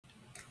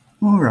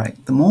All right,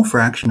 the mole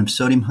fraction of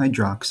sodium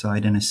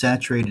hydroxide in a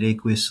saturated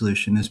aqueous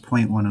solution is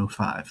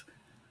 0.105.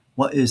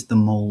 What is the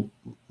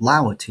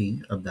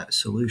molality of that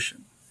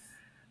solution?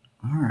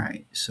 All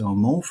right, so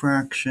mole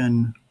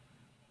fraction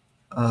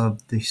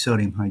of the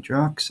sodium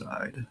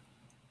hydroxide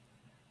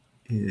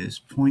is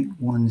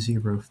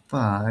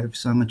 0.105.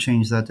 So I'm going to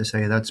change that to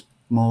say that's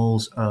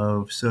moles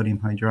of sodium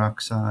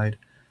hydroxide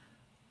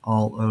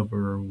all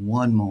over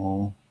 1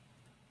 mole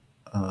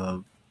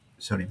of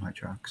sodium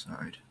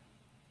hydroxide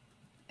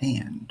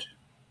and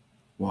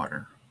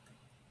water.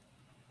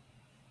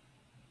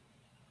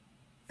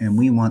 And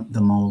we want the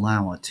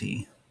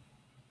molality.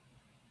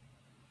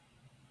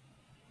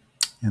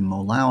 And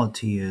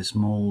molality is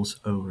moles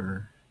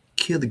over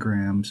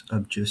kilograms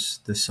of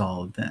just the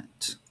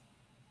solvent.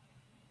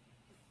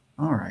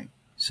 All right,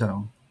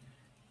 so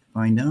if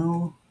I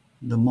know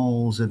the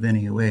moles of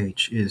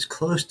NaOH is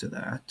close to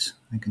that,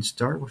 I can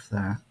start with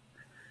that.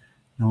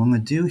 Now what I'm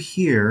going to do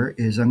here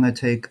is I'm going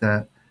to take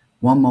that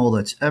 1 mole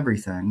that's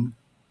everything,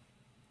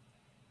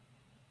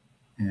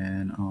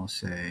 and I'll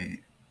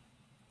say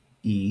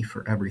E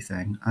for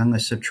everything. I'm going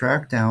to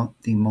subtract out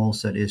the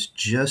moles that is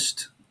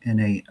just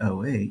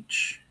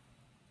NaOH,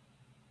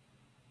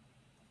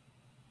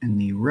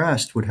 and the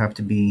rest would have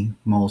to be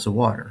moles of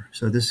water.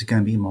 So this is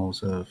going to be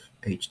moles of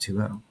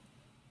H2O.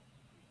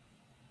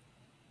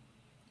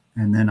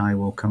 And then I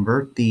will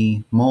convert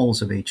the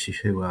moles of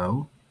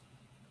H2O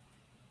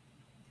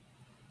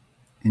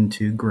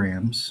into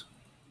grams.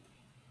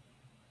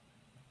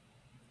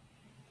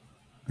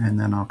 And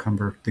then I'll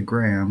convert the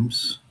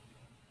grams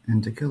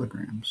into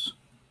kilograms.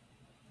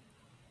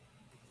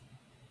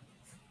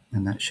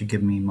 And that should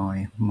give me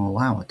my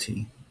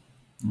molality.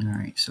 All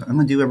right, so I'm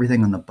going to do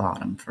everything on the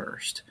bottom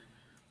first.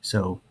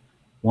 So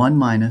 1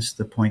 minus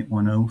the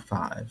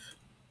 0.105.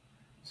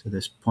 So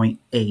this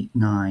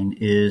 0.89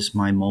 is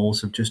my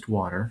moles of just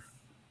water.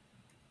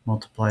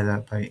 Multiply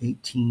that by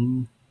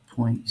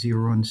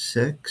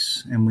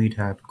 18.016, and we'd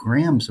have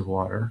grams of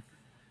water.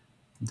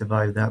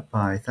 Divide that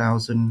by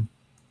 1,000,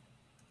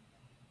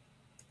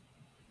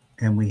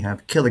 and we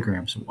have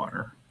kilograms of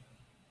water.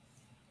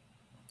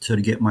 So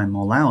to get my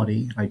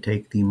molality, I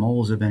take the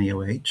moles of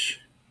NaOH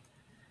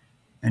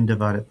and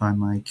divide it by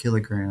my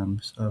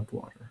kilograms of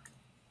water.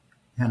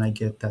 And I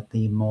get that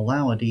the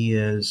molality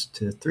is,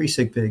 to 3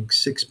 sig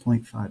figs,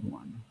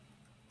 6.51.